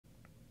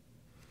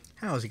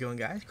How's it going,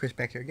 guys? Chris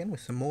back here again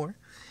with some more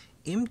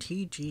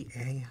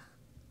MTGA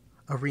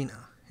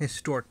Arena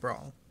Historic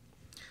Brawl.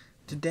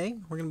 Today,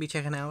 we're going to be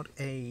checking out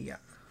a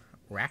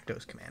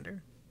Rakdos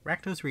commander.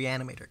 Rakdos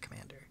Reanimator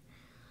commander.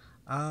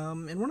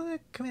 And one of the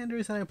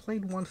commanders that I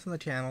played once on the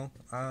channel,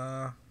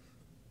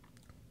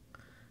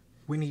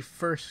 when he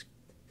first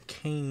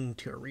came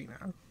to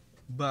Arena,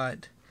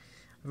 but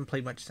I haven't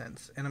played much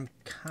since, and I'm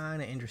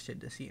kind of interested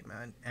to see him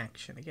in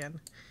action again.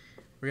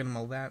 We're going to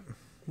mull that.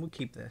 We'll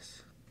keep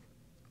this.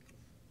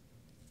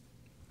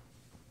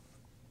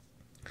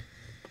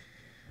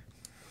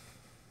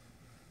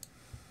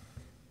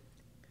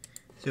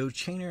 So,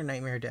 Chainer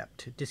Nightmare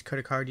Adept. Discard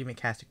a card, you may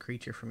cast a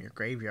creature from your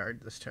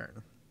graveyard this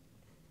turn.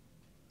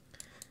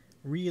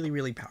 Really,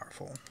 really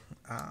powerful.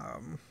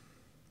 Because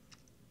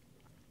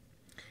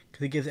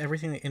it gives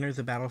everything that enters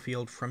the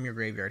battlefield from your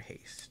graveyard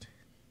haste.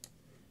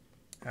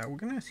 We're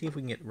going to see if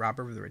we can get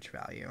Robber of the Rich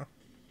value.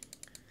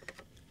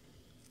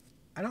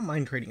 I don't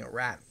mind trading a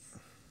rat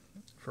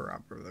for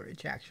Robber of the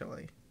Rich,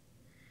 actually.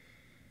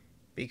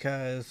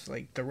 Because,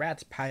 like, the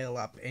rats pile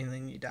up and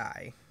then you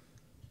die.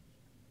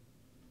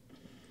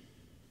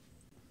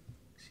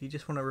 You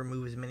just want to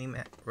remove as many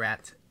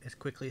rats as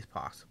quickly as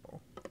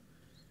possible.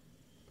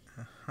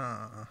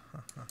 Don't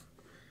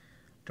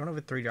have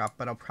a 3-drop,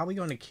 but I'll probably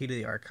go into Key to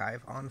the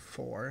Archive on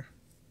 4.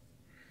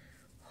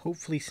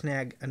 Hopefully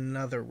snag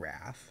another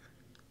Wrath.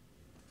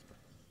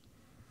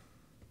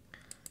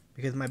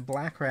 Because my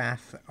Black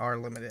Wrath are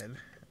limited.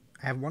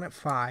 I have one at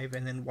 5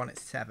 and then one at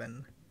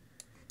 7.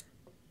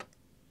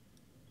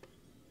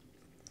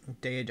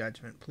 Day of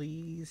Judgment,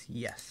 please.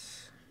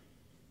 Yes.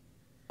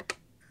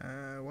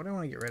 What do I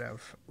want to get rid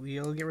of?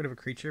 We'll get rid of a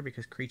creature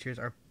because creatures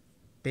are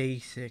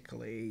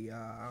basically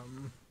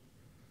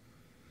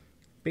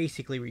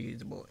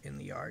reusable in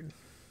the yard.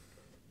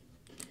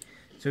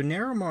 So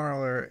Narrow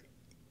Mauler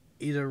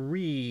is a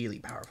really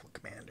powerful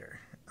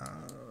commander.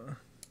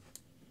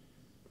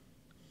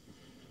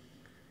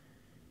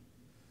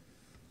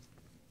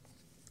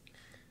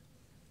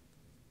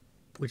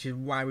 Which is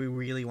why we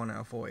really want to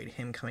avoid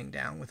him coming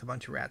down with a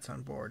bunch of rats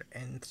on board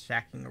and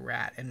stacking a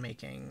rat and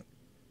making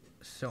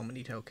so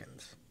many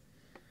tokens.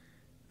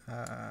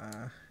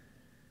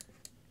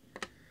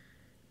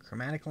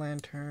 Chromatic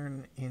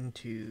Lantern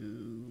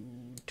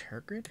into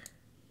Turgid.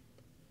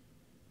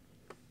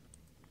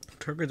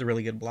 Turgid's a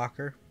really good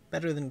blocker.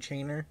 Better than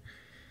Chainer.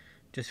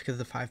 Just because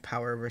of 5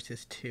 power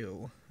versus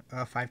 2.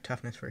 5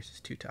 toughness versus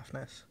 2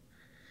 toughness.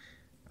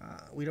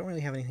 We don't really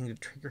have anything to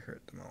trigger her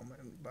at the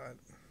moment, but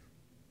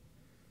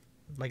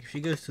like if she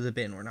goes to the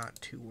bin, we're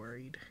not too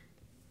worried.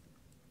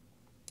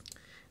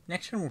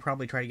 Next turn, we'll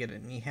probably try to get a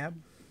Neheb.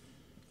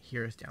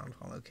 Hero's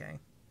Downfall, okay.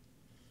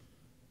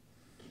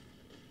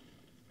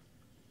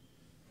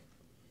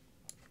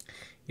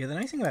 Yeah, the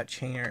nice thing about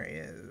Chainer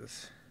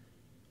is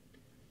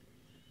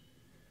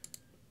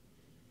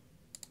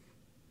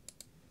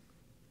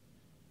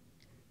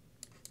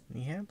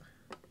Neheb.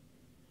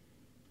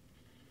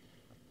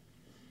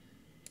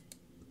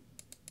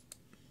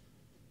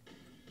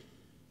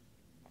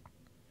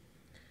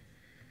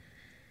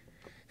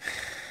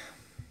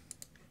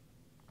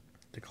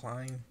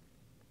 Decline.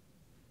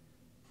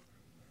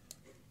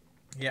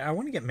 Yeah, I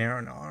want to get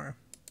Marinar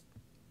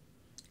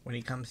when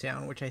he comes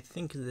down, which I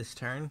think is this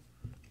turn.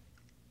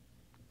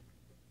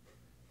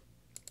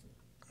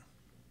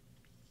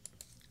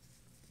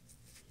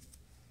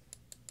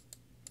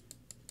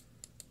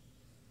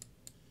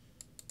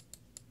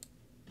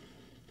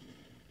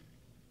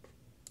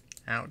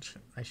 Ouch,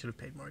 I should have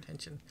paid more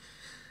attention.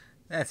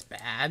 That's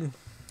bad.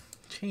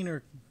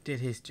 Chainer did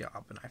his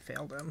job and I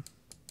failed him.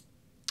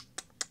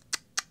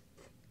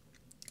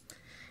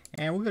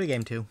 And we'll go to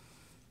game 2.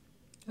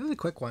 That was a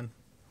quick one.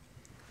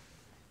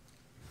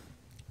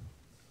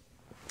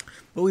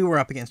 But we were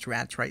up against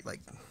rats, right?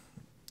 Like,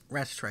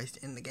 rats tries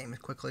to end the game as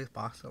quickly as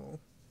possible.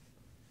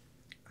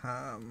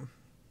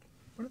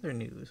 What other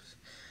news?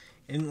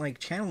 In, like,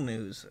 channel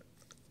news,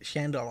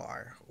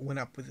 Chandalar went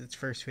up with its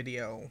first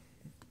video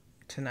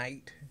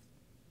tonight.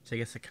 So I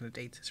guess that kind of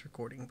dates this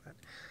recording, but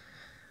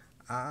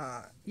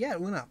yeah,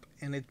 it went up.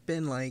 And it's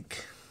been,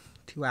 like,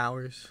 2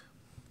 hours.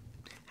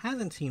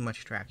 Hasn't seen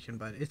much traction,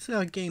 but it's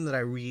a game that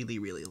I really,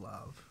 really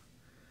love.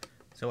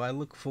 So I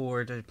look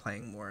forward to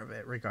playing more of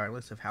it,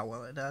 regardless of how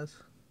well it does.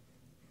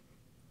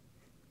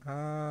 Do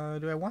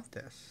I want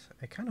this?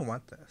 I kind of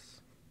want this.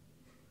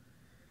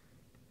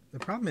 The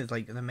problem is,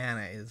 like, the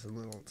mana is a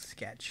little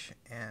sketch,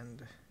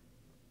 and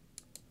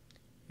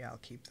yeah, I'll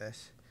keep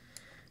this.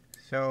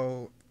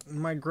 So,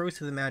 my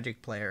Growth of the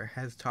Magic player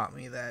has taught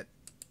me that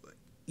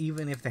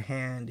even if the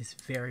hand is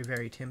very,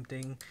 very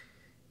tempting,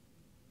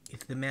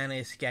 if the mana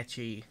is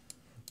sketchy,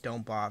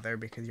 don't bother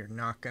because you're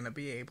not going to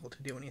be able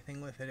to do anything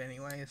with it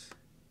anyways.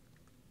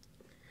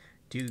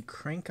 Dude,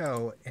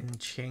 Krenko and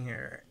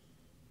Chainer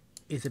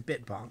is a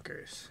bit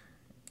bonkers.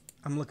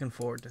 I'm looking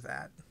forward to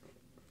that.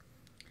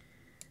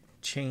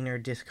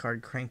 Chainer,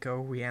 discard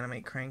Krenko,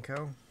 reanimate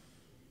Krenko.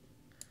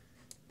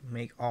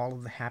 Make all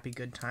of the happy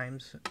good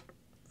times.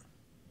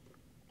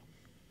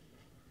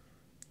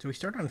 So we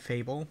start on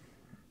Fable.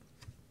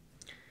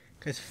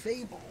 Because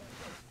Fable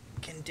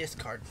can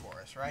discard for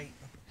us, right?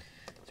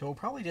 So we'll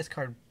probably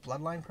discard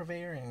Bloodline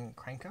Purveyor and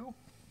Krenko.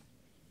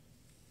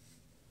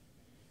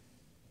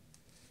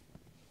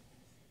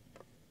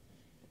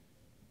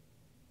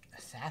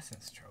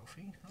 Assassin's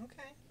Trophy,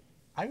 okay.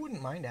 I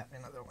wouldn't mind having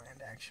another land,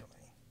 actually.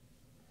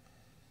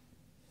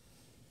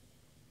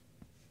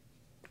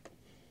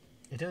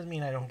 It does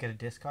mean I don't get a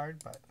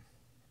discard, but...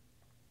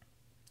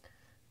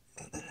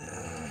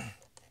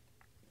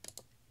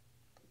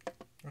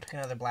 I'll take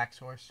another black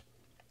source.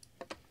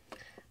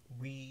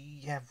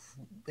 We have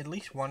at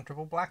least one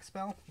triple black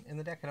spell in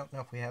the deck. I don't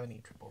know if we have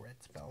any triple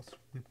red spells.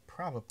 We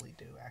probably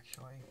do,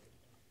 actually.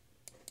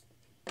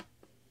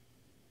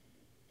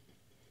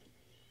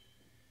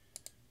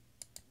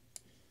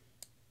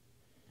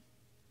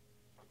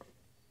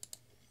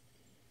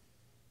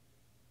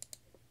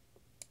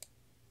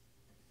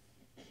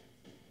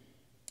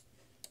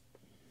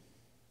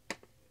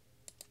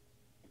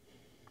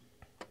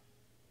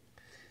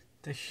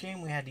 It's a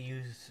shame we had to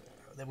use...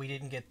 that we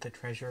didn't get the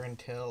treasure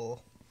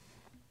until...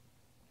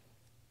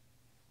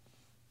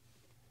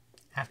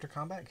 after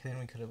combat, because then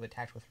we could have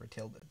attacked with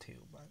Rahilda too,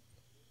 but...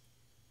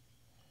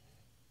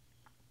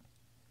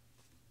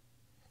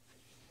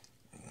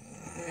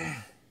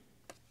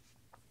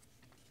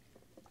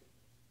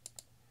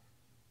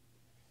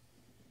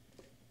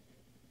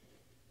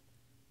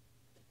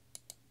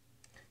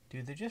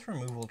 Dude, they're just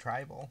removal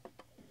tribal.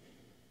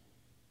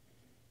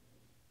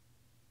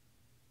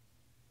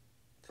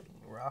 It's a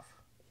little rough.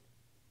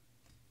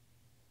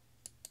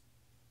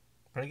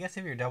 But I guess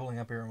if you're doubling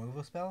up your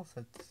removal spells,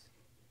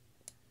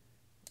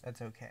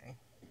 that's okay.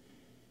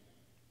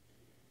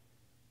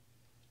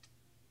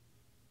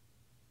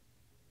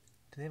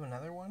 Do they have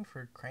another one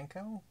for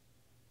Krenko?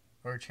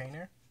 Or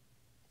Chainer?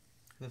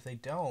 Because if they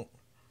don't,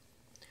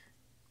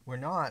 we're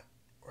not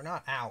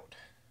out.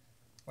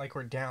 Like,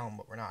 we're down,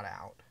 but we're not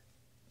out.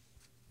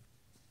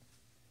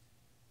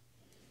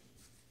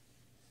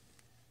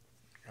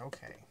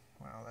 Okay,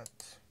 well,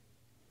 it's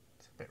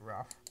a bit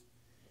rough.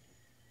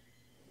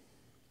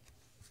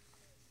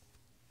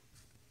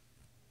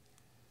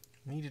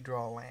 Need to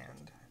draw a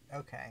land.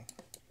 Okay.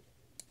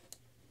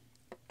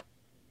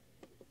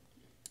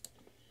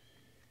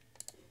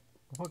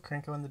 We'll put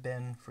Krenko in the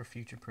bin for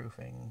future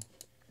proofing.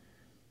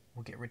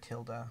 We'll get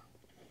Rahilda.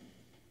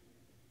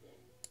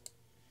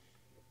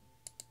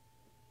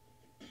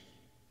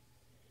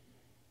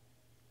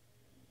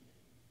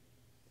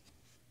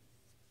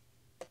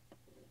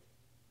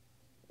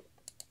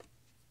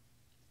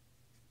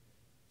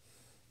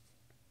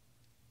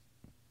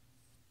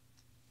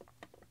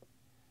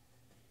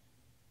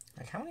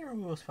 Like, how many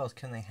removal spells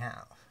can they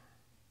have?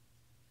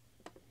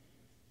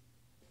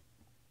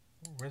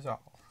 Resolve.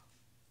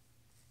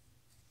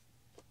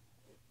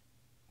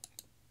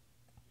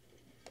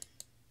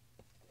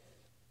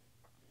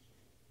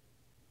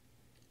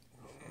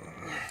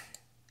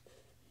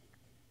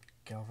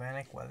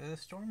 Galvanic Weather the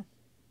Storm?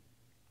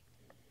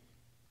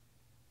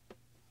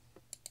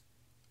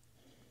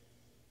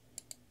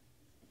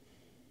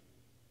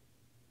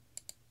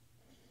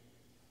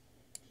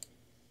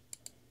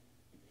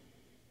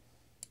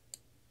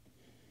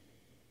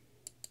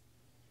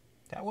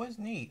 That was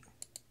neat.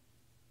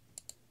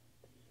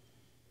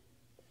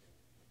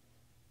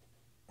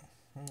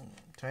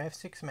 So I have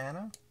 6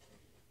 mana.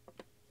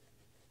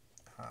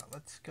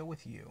 Let's go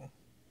with you.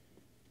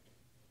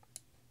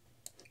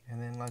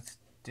 And then let's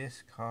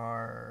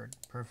discard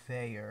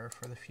Purveyor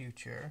for the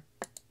future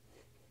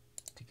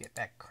to get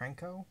back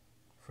Krenko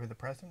for the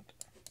present.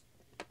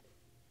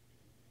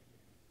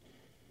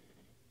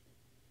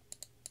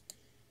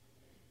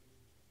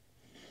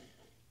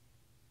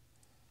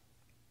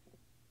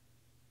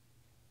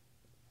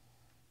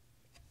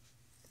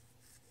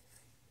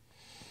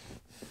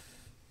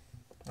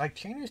 Like,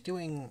 Chainer's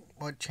doing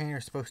what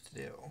Chainer's supposed to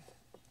do.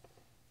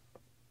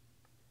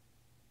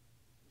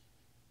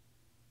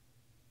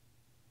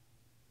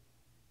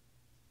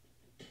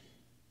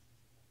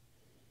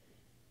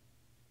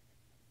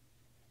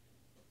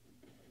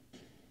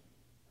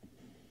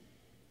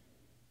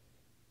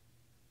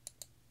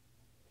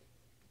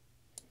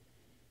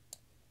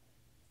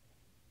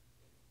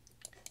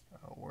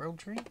 World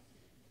Tree?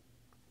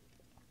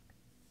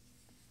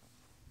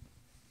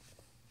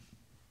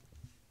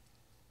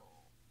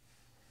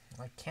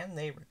 Like, can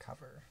they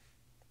recover?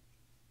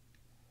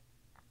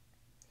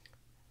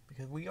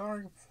 Because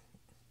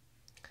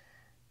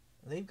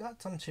they've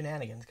got some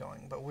shenanigans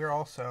going, but we're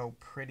also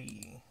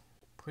pretty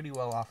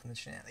well off in the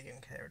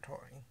shenanigan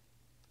territory.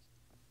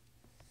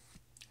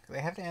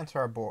 They have to answer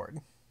our board.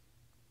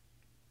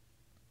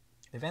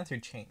 They've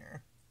answered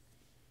Chainer.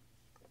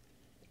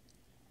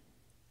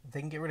 If they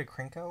can get rid of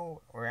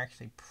Krenko, we're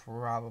actually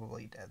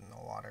probably dead in the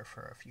water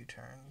for a few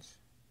turns.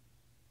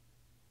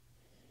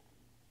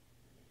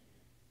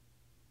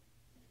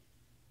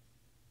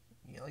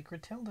 Yeah, like,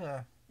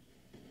 Rahilda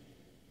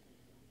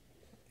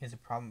is a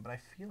problem, but I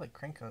feel like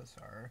Krenkos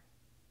are...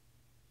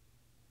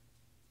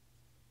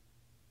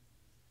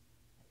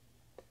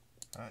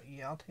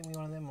 yeah, I'll take me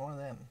one of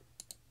them.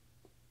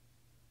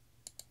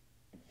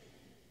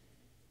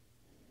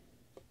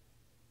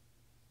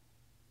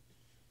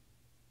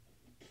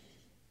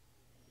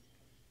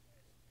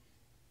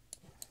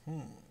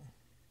 How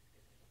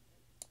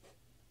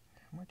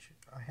much?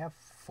 I have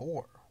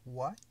 4.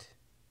 What?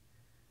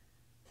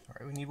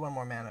 Alright, we need 1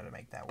 more mana to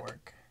make that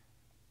work.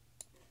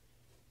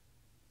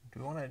 Do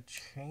we want a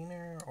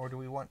chainer, or do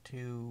we want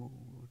to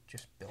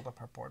just build up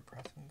our board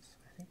presence?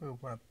 I think we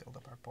want to build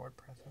up our board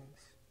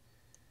presence.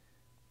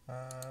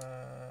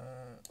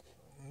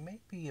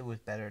 Maybe it was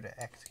better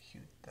to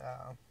execute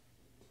the...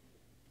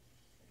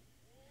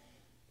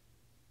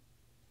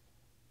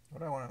 What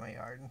do I want in my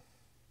yard?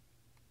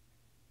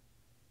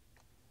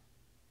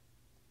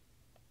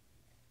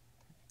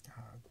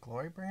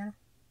 Glorybringer?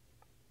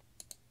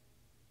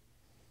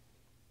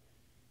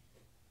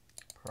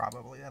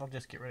 Probably. That'll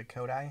just get rid of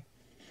Kodai.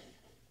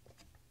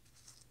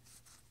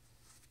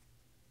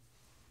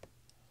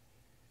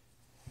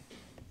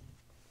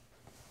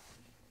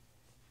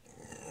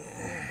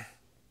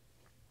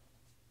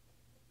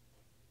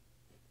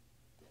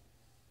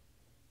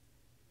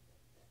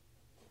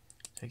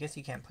 So I guess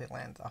you can't play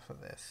lands off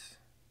of this.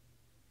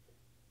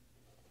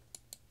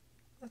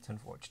 That's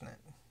unfortunate.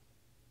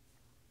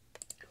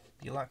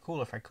 Be a lot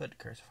cooler if I could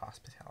Curse of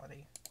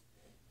Hospitality.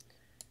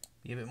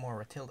 Be a bit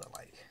more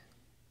Rahilda-like.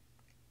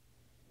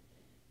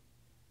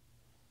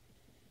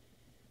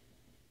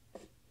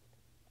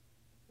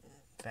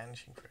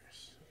 Vanishing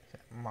Curse. Is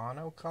that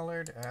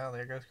mono-colored? Oh,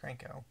 there goes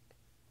Krenko.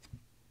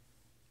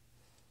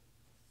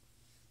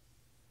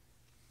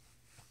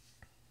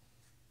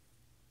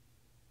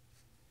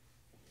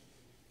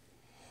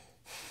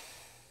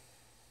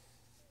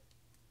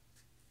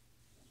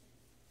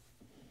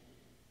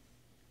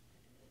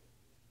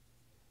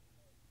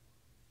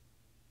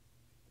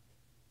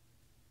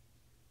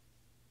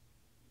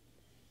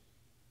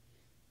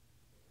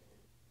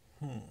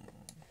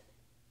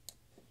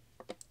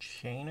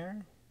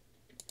 Chainer.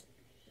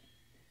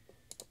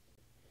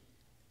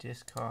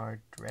 Discard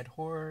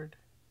Dreadhorde.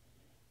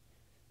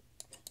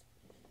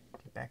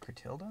 Get back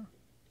Rahilda.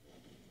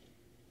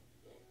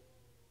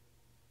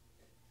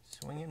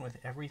 Swing in with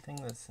everything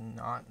that's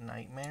not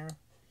Nightmare.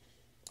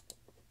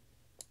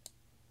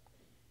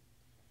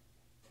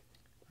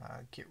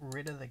 Get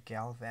rid of the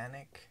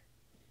Galvanic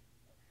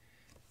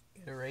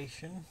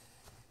iteration.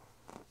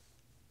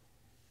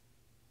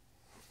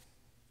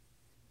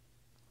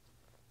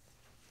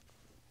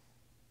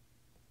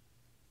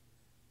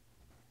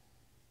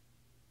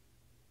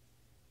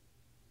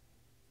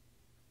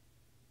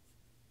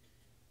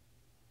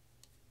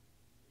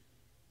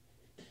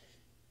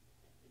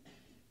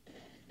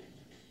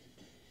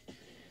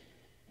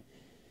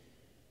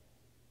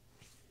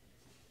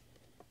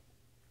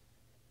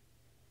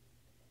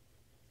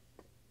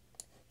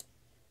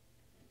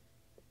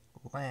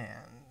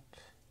 Land.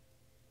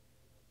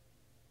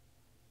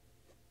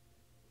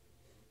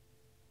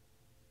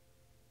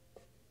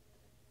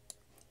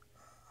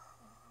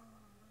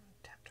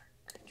 Tap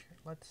target creature.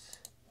 Let's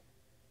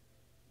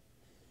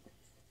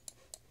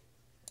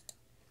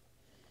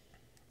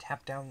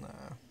tap down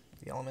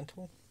the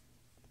elemental.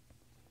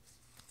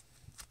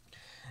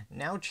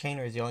 Now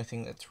Chainer is the only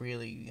thing that's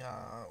really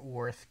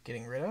worth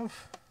getting rid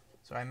of.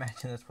 So I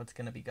imagine that's what's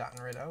going to be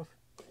gotten rid of.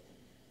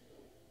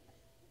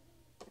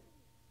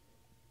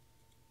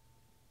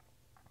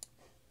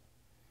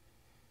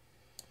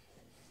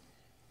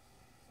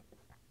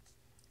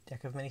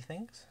 Deck of Many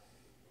Things.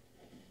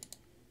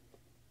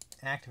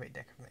 Activate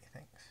Deck of Many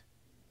Things.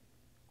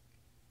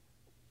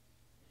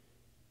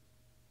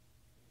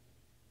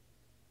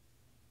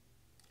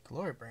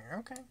 Glorybringer,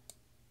 okay.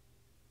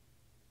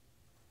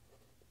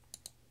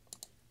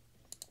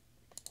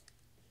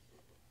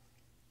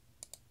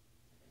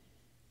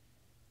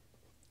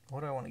 What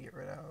do I want to get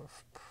rid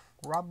of?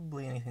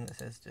 Probably anything that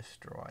says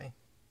destroy.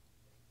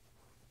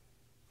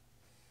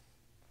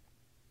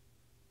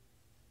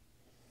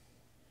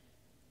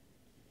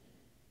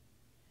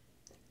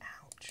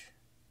 Ouch.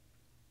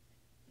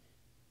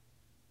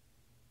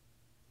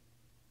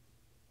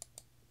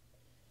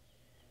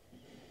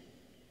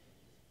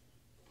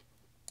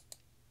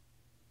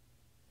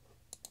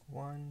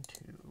 One,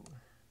 two,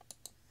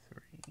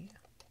 three,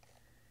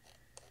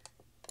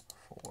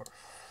 four.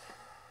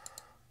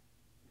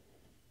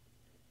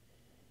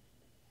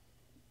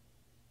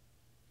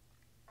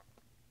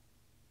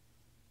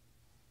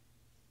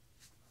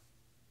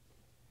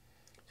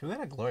 So we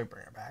got a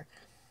Glorybringer back.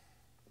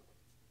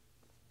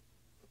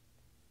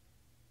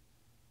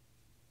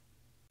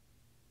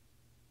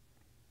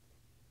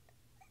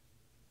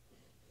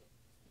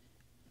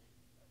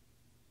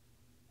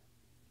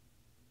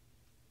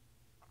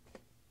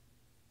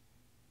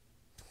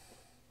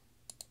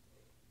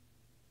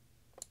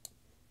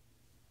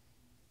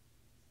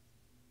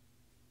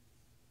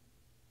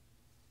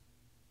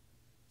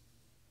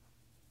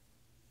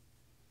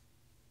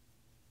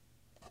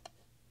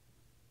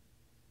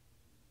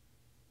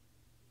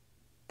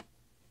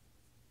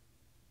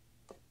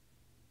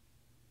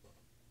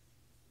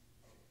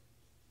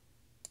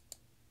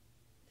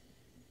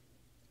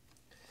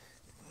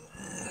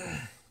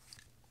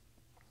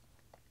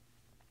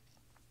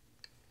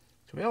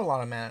 So we have a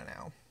lot of mana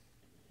now.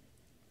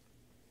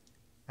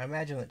 I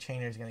imagine that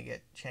Chainer is going to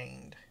get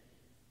chained.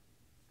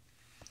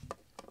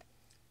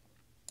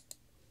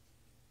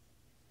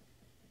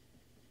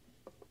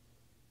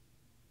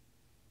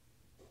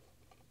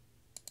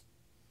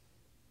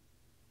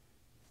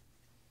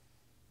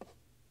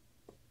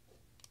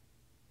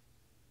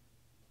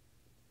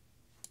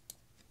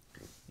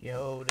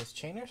 Yo, does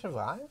Chainer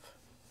survive?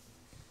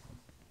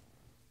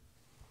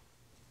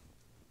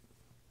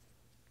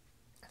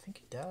 I think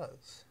he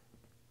does.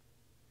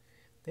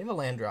 They have a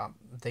land drop.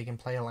 They can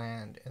play a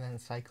land and then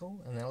cycle,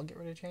 and then I'll get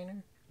rid of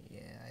Chainer.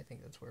 Yeah, I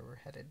think that's where we're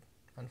headed,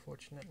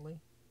 unfortunately.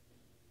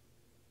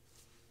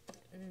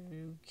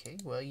 Okay,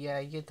 well, yeah,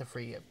 you get the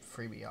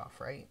freebie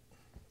off, right?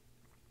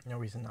 No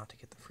reason not to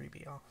get the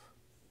freebie off.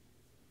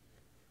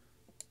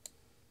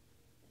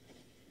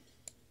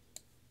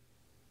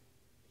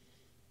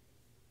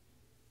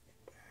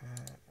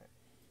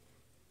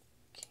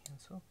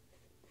 Cancel.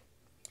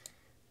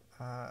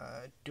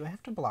 Do I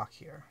have to block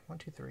here? 1,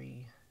 2,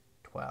 3,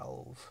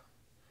 12.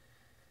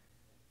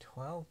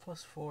 12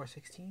 plus 4,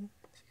 16?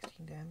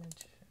 16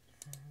 damage.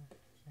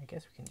 I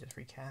guess we can just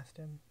recast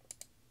him.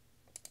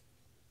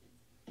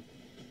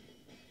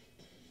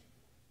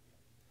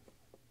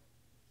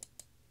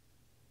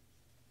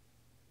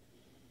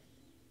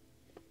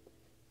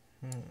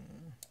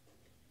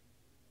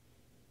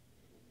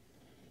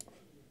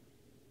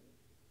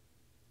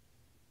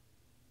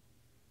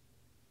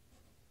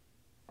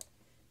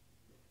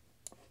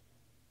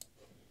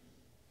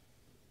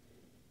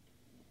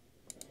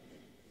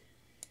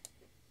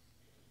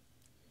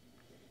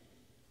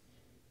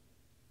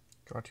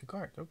 Draw 2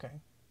 cards, okay.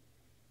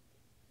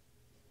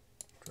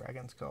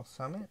 Dragon Skull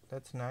Summit,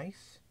 that's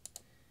nice.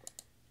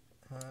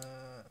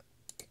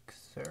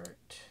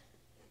 Exert.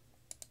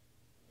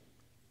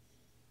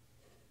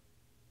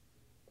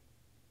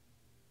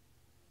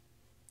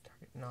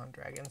 Target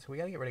non-dragon, so we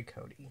gotta get rid of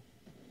Cody.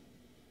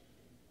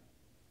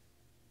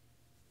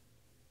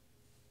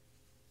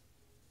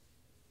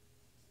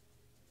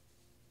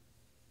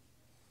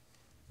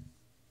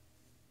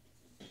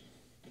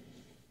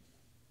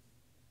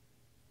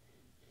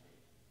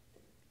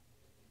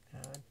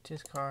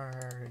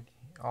 Discard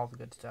all the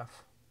good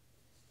stuff.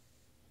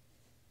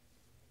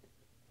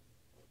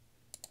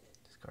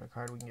 Discard a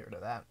card, we can get rid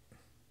of that.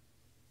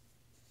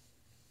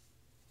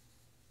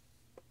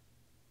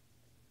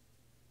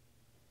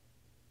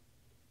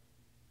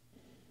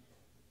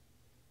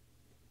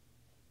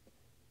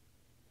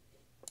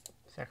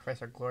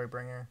 Sacrifice our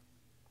Glorybringer.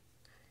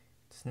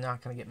 It's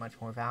not going to get much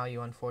more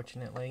value,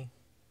 unfortunately.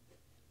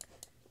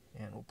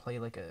 And we'll play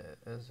like a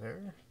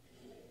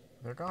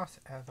Zurzoth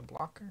as a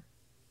blocker.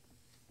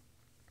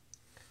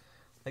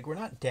 Like, we're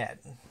not dead.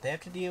 They have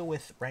to deal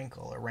with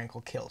Rankle, or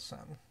Rankle kills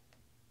them.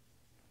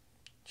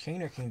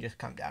 Chainer can just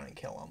come down and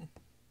kill them.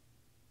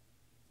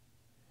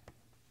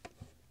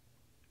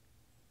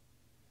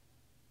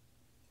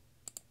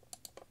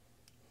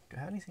 Do I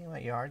have anything in my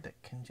yard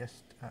that can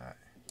just...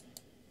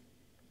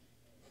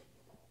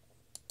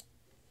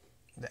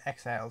 The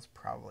Exile is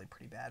probably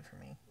pretty bad for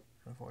me,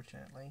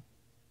 unfortunately.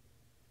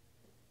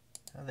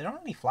 They don't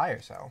have any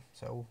flyers, though,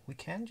 so we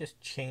can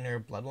just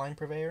Chainer Bloodline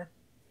Purveyor.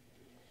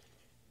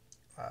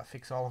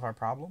 Fix all of our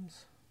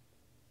problems.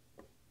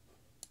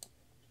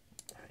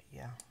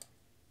 Yeah.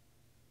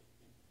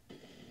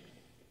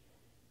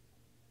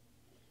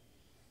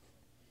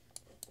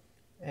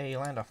 Hey, you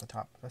land off the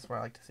top. That's what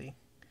I like to see.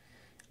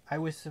 I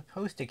was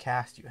supposed to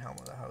cast you Helm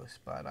of the Host,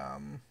 but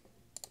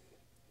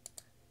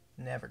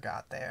never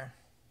got there.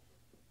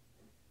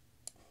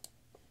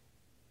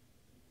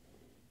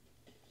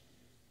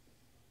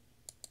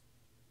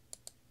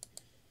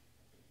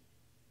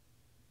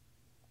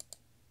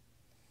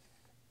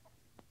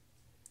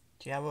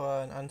 Do you have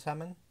an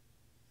unsummon?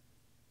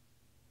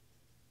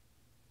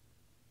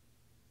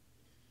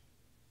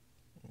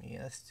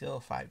 Yeah, still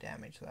 5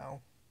 damage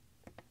though.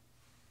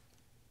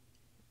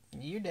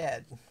 You're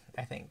dead,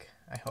 I think.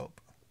 I hope.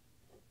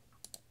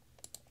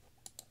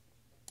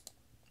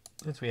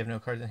 Since we have no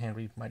cards in hand,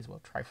 we might as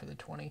well try for the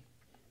 20.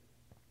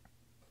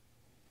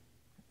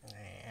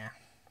 Yeah.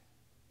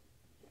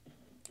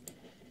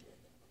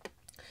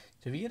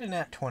 So if you get a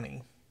nat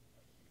 20,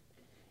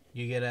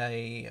 you get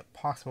a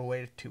possible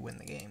way to win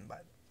the game,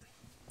 but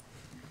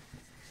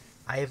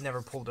I have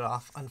never pulled it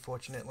off,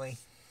 unfortunately,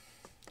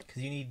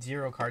 because you need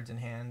 0 cards in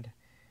hand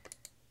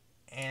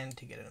and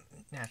to get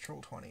a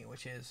natural 20,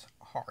 which is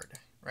hard,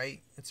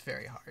 right? It's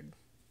very hard.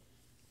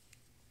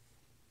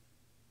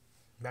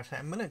 But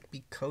I'm going to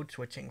be code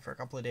switching for a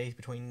couple of days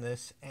between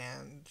this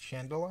and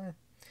Chandelar,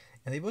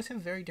 and they both have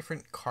very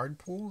different card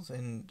pools,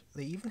 and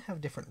they even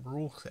have different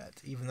rule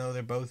sets, even though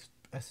they're both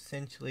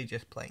essentially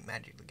just playing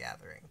Magic the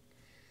Gathering.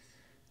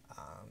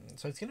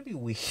 So it's going to be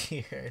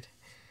weird,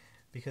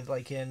 because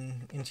like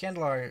in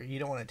Chandelar, you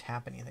don't want to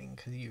tap anything,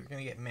 because you're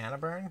going to get mana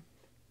burn,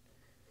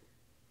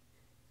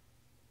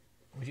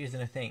 which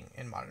isn't a thing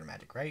in Modern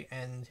Magic, right?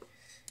 And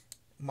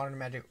Modern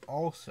Magic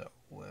also,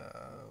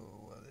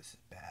 whoa, this is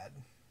bad.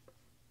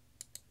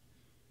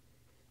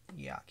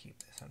 Yeah, I'll keep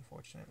this,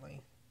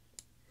 unfortunately.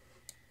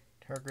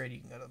 Tergrid, you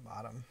can go to the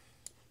bottom.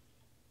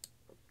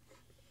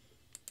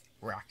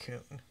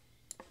 Raccoon.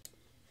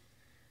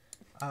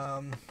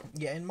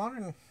 Yeah, in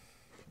Modern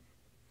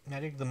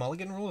Magic, the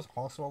Mulligan rule is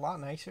also a lot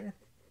nicer.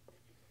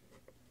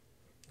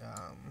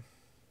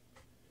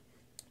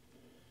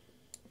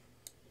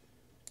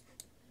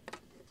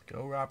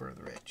 Go Robber of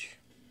the Rich.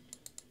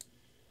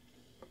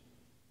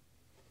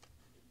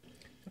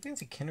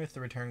 against a Kinrith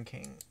the Return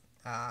King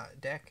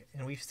deck,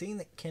 and we've seen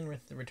that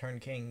Kinrith the Return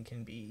King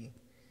can be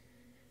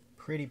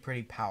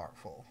pretty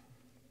powerful.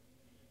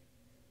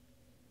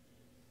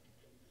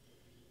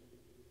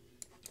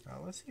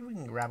 Let's see if we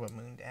can grab a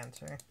Moon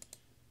Dancer.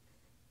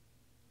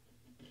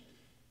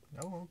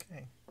 Oh,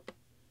 okay.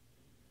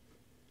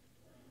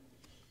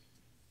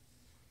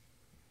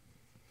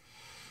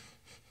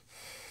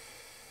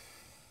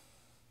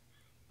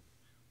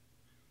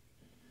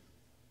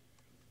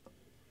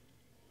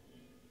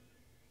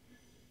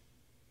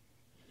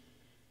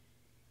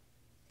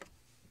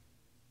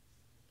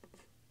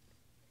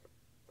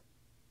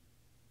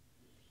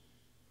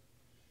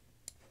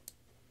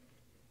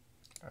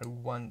 I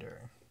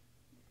wonder.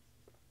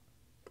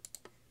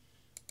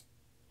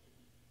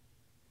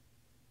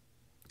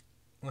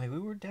 Like, we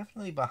were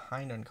definitely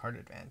behind on card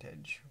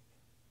advantage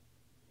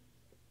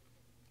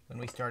when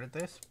we started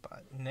this,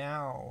 but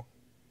now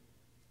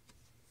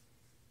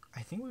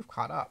I think we've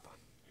caught up.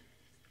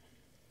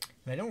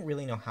 And I don't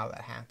really know how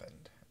that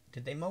happened.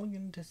 Did they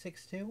mulligan to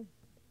 6-2?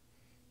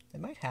 They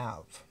might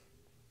have.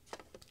 So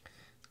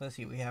let's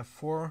see, we have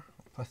 4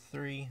 plus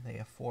 3, they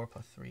have 4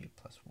 plus 3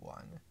 plus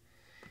 1.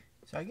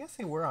 So I guess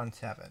they were on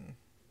 7.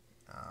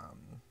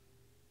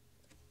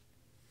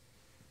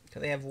 So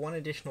they have 1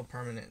 additional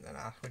permanent than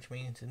us, which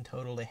means in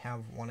total they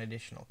have 1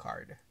 additional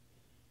card.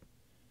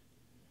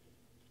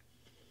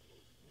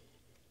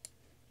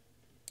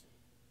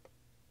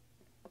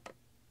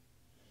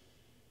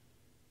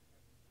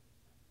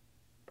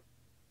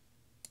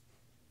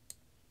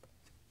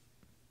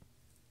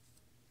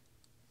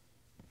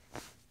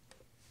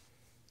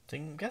 So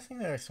I'm guessing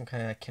there's some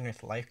kind of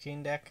Kinrith life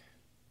gain deck.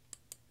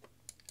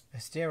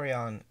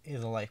 Asterion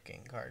is a life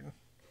gain card.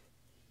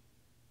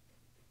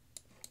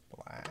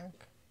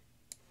 Black.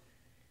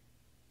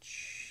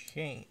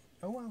 Chain.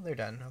 Oh, well, they're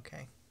done.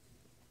 Okay.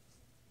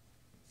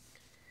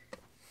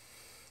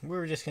 We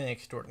were just going to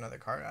extort another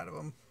card out of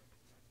them.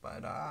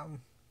 But,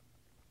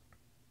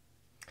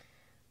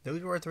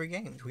 those were our 3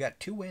 games. We got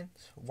 2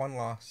 wins, 1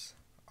 loss.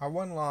 Our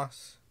 1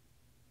 loss,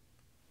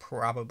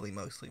 probably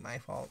mostly my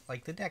fault.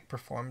 Like, the deck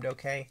performed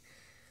okay.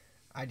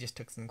 I just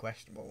took some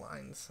questionable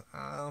lines.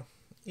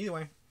 Either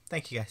way,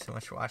 thank you guys so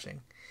much for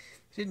watching.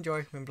 If you did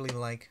enjoy, remember to leave a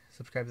like,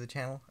 subscribe to the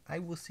channel. I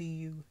will see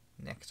you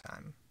next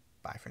time.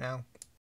 Bye for now.